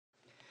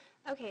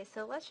Okay,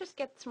 so let's just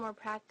get some more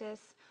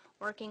practice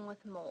working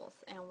with moles,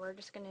 and we're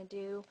just going to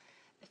do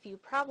a few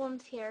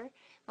problems here.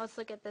 Let's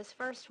look at this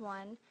first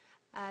one.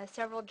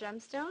 Several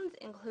gemstones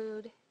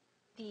include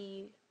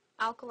the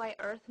alkali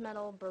earth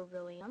metal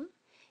beryllium,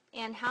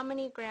 and how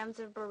many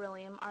grams of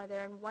beryllium are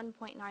there in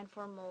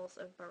 1.94 moles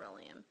of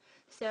beryllium?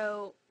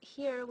 So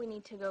here we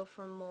need to go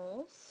from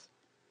moles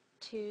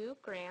to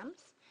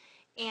grams,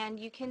 and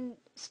you can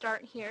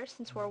start here.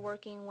 Since we're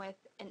working with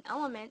an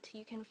element,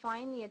 you can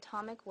find the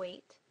atomic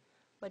weight,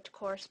 which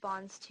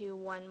corresponds to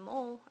 1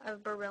 mole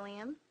of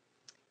beryllium,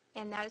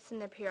 and that's in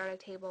the periodic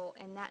table,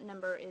 and that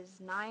number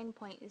is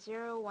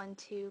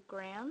 9.012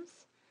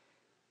 grams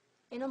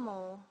in a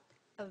mole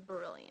of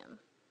beryllium.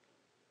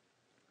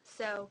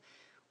 So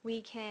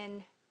we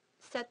can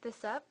set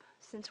this up.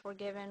 Since we're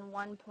given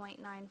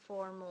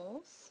 1.94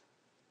 moles,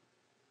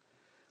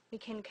 we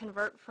can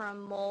convert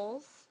from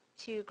moles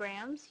to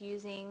grams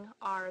using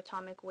our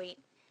atomic weight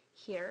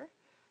here.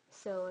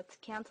 So let's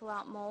cancel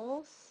out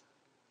moles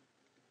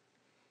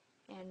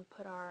and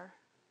put our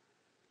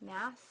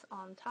mass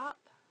on top.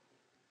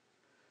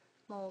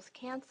 Moles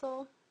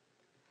cancel,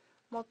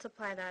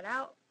 multiply that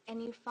out,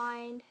 and you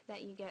find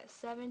that you get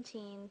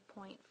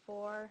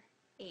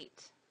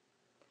 17.48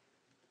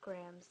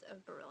 grams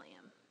of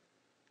beryllium.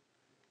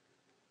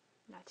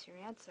 That's your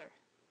answer.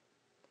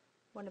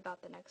 What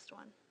about the next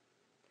one?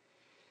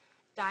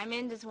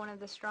 Diamond is one of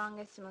the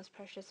strongest and most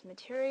precious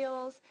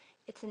materials.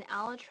 It's an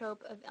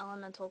allotrope of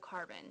elemental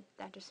carbon.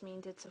 That just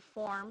means it's a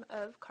form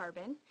of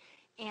carbon.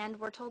 And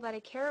we're told that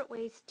a carat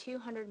weighs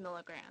 200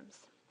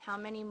 milligrams. How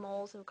many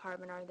moles of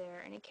carbon are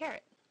there in a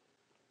carat?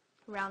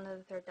 Round to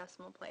the third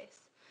decimal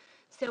place.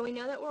 So we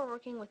know that we're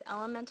working with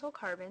elemental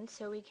carbon,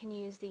 so we can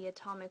use the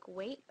atomic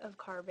weight of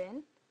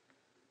carbon.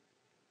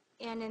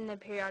 And in the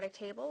periodic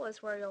table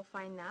is where you'll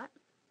find that.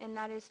 And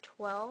that is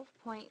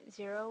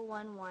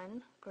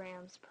 12.011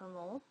 grams per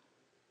mole.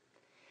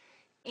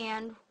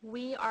 And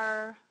we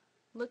are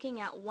looking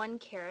at 1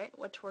 carat,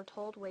 which we're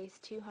told weighs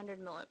 200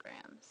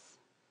 milligrams.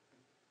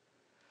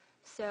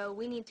 So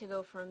we need to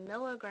go from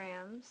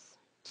milligrams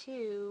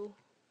to,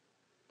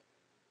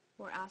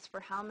 we're asked for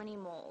how many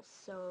moles.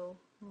 So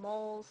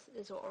moles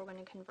is what we're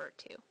going to convert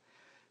to.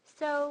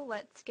 So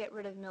let's get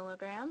rid of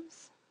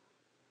milligrams.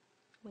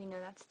 We know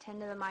that's 10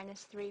 to the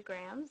minus 3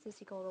 grams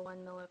is equal to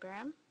 1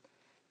 milligram.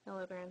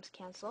 Milligrams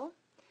cancel.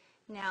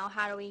 Now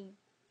how do we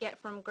get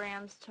from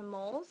grams to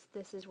moles?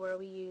 This is where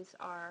we use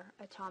our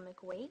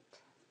atomic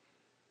weight,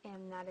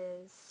 and that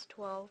is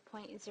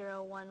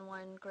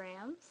 12.011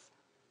 grams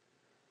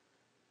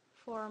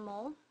for a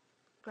mole.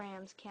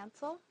 Grams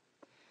cancel.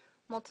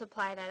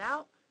 Multiply that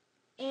out,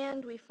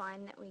 and we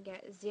find that we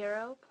get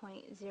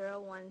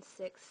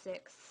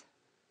 0.0166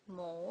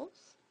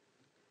 moles.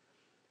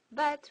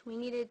 But we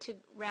needed to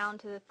round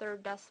to the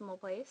third decimal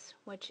place,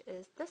 which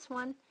is this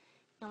one.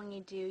 And when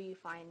you do, you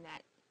find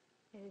that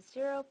it is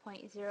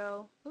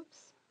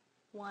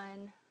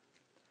 0.1,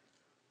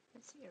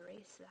 let's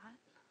erase that,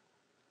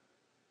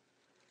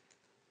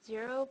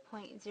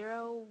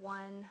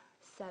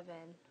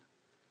 0.017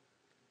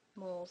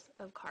 moles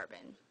of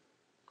carbon.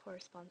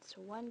 Corresponds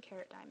to 1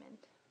 carat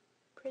diamond.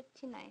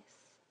 Pretty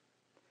nice.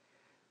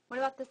 What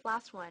about this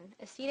last one?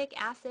 Acetic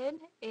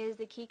acid is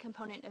the key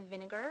component of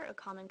vinegar, a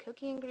common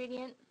cooking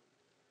ingredient.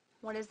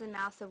 What is the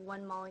mass of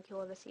 1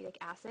 molecule of acetic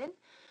acid?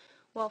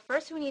 Well,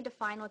 first we need to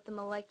find what the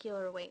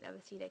molecular weight of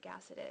acetic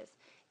acid is.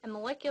 And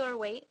molecular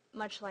weight,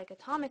 much like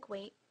atomic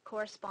weight,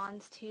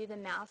 corresponds to the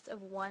mass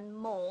of 1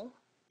 mole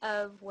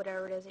of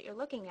whatever it is that you're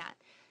looking at.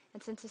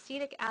 And since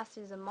acetic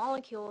acid is a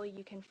molecule,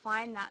 you can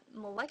find that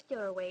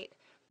molecular weight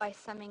by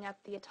summing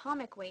up the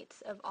atomic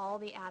weights of all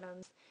the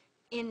atoms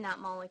in that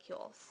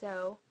molecule.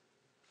 So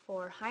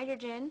for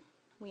hydrogen,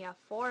 we have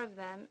 4 of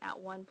them at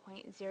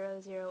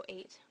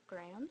 1.008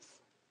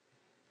 grams.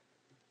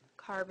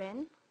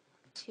 Carbon,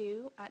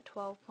 2 at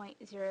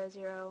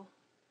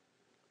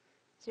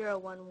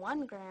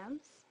 12.00011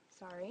 grams.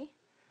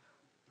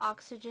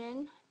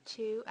 Oxygen,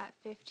 2 at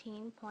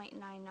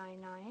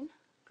 15.999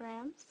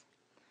 grams.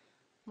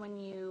 When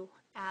you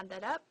add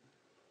that up,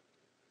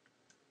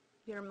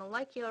 your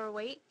molecular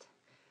weight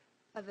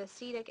of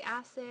acetic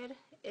acid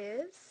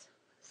is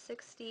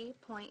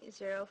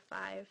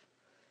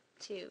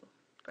 60.052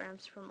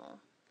 grams per mole.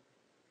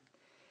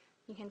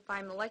 You can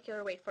find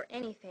molecular weight for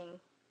anything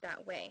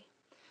that way.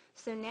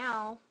 So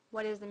now,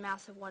 what is the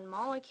mass of 1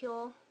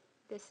 molecule?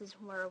 This is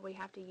where we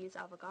have to use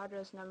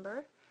Avogadro's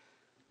number,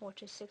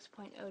 which is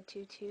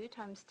 6.022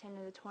 times 10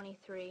 to the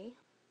 23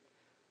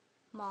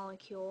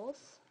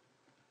 molecules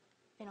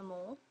in a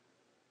mole.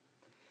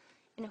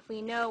 And if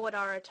we know what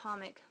our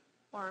atomic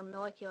or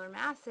molecular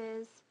mass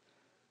is,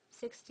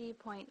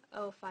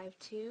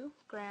 60.052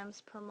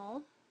 grams per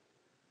mole,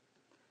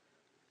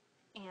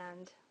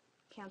 and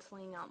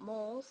canceling out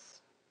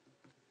moles,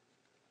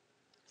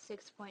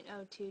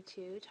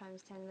 6.022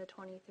 times 10 to the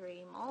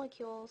 23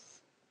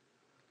 molecules,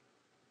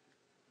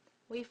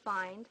 we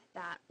find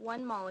that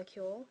 1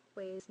 molecule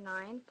weighs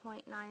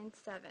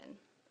 9.97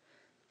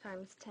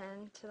 times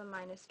 10 to the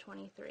minus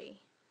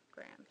 23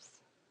 grams.